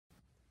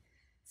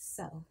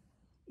So,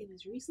 it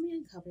was recently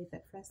uncovered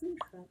that President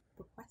Trump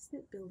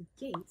requested Bill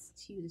Gates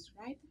to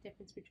describe the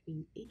difference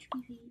between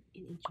HPV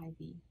and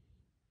HIV.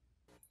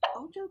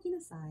 All joking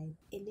aside,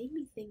 it made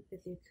me think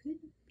that there could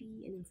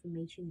be an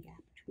information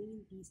gap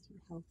between these two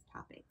health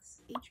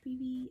topics.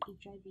 HPV,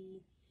 HIV,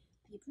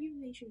 the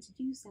abbreviations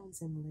do sound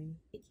similar.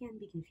 It can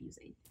be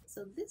confusing.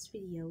 So this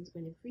video is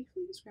going to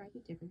briefly describe the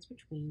difference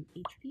between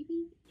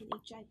HPV and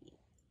HIV.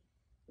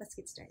 Let's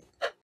get started.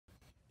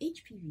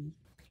 HPV.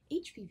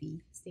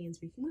 HPV stands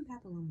for human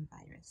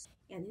papillomavirus,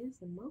 and it is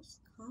the most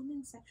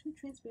common sexually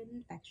transmitted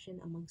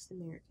infection amongst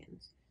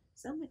Americans.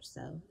 So much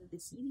so that the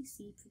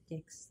CDC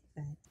predicts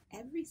that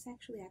every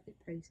sexually active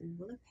person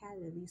will have had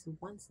it at least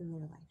once in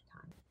their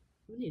lifetime.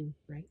 Who knew,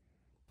 right?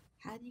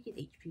 How do you get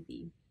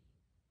HPV?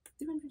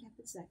 Through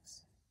unprotected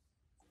sex.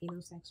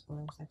 Anal sex,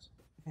 oral sex,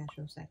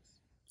 vaginal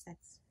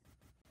sex.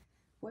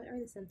 What are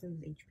the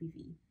symptoms of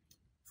HPV?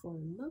 For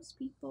most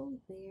people,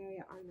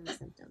 there are no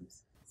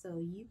symptoms. So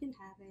you can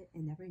have it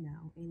and never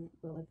know, and it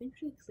will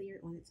eventually clear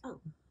on its own.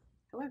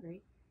 However,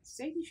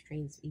 certain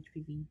strains of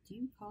HPV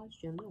do cause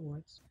genital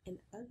warts, and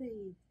other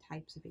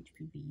types of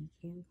HPV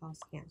can cause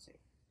cancer.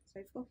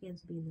 Cervical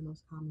cancer being the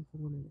most common for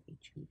women with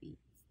HPV.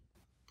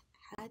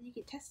 How do you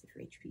get tested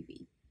for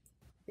HPV?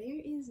 There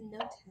is no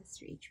test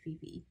for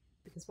HPV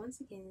because once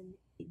again,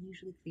 it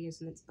usually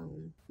clears on its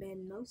own.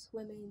 And most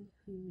women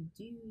who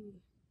do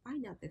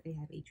find out that they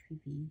have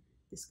HPV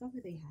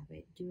discover they have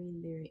it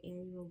during their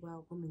annual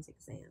Well Women's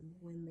exam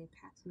when their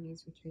pap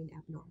smears return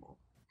abnormal.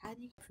 How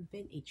do you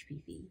prevent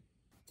HPV?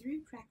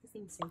 Through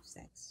practicing safe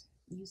sex,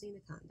 using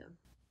the condom.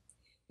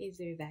 Is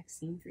there a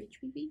vaccine for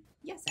HPV?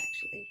 Yes,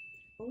 actually.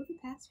 Over the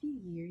past few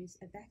years,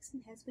 a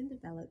vaccine has been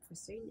developed for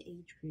certain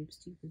age groups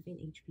to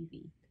prevent HPV.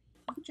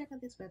 You can check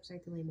out this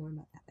website to learn more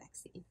about that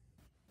vaccine.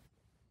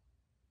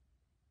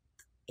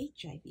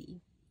 HIV.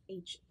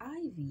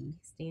 HIV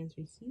stands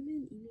for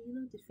Human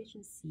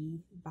Immunodeficiency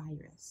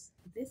Virus.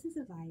 This is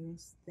a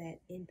virus that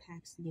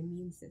impacts the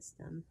immune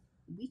system,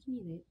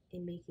 weakening it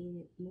and making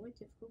it more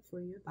difficult for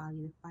your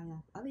body to fight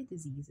off other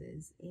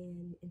diseases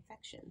and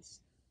infections.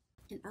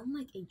 And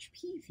unlike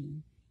HPV,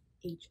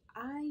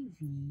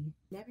 HIV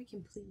never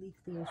completely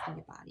clears from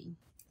your body.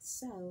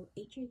 So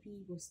HIV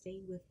will stay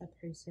with a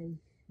person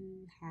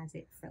who has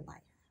it for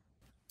life.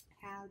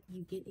 How do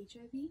you get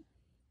HIV?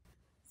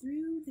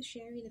 Through the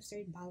sharing of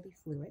certain bodily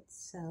fluids,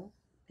 so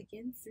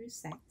again through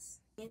sex,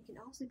 and can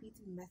also be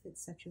through methods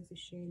such as the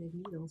sharing of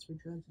needles for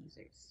drug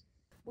users.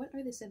 What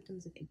are the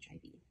symptoms of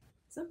HIV?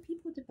 Some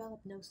people develop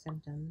no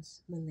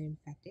symptoms when they're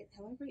infected,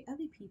 however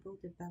other people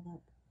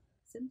develop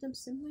symptoms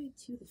similar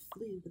to the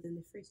flu within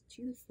the first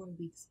 2 to 4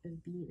 weeks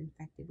of being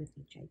infected with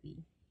HIV.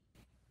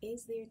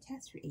 Is there a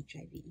test for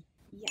HIV?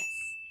 Yes.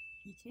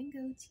 You can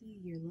go to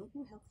your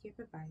local healthcare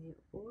provider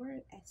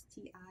or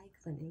STI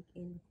clinic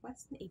and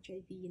request an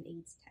HIV and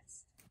AIDS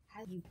test.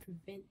 How do you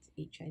prevent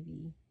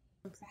HIV?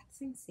 When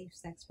practicing safe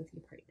sex with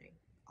your partner,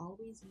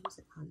 always use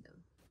a condom.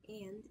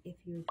 And if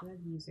you're a drug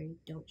user,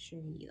 don't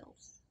share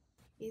needles.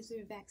 Is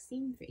there a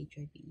vaccine for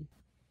HIV?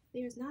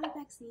 There is not a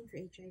vaccine for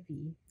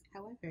HIV.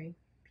 However,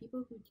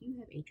 people who do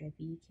have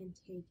HIV can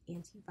take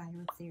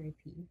antiviral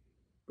therapy,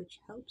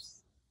 which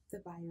helps the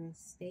virus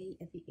stay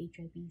at the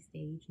HIV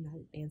stage, not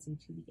advancing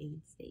to the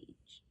AIDS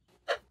stage.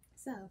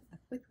 So, a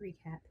quick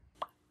recap.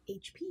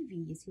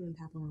 HPV is human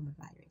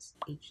papillomavirus.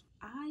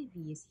 HIV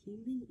is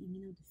human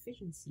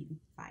immunodeficiency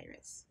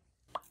virus.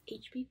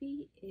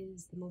 HPV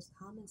is the most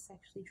common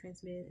sexually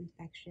transmitted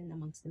infection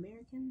amongst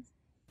Americans.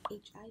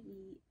 HIV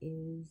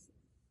is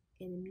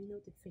an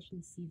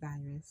immunodeficiency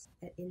virus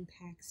that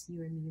impacts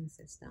your immune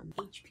system.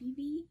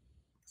 HPV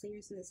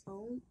clears on its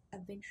own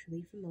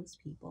eventually for most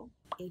people.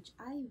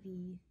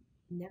 HIV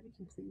never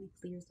completely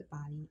clears the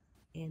body,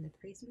 and a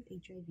person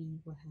with HIV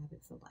will have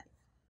it for life.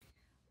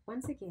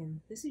 Once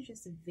again, this is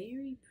just a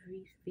very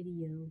brief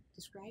video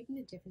describing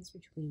the difference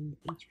between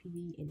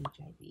HPV and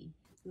HIV.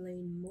 To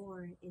learn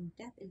more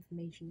in-depth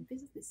information,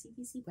 visit the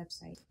CDC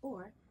website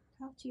or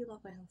talk to your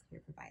local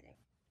healthcare provider.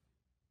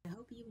 I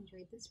hope you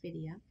enjoyed this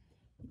video.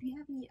 If you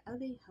have any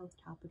other health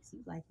topics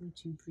you'd like me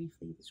to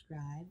briefly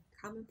describe,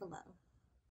 comment below.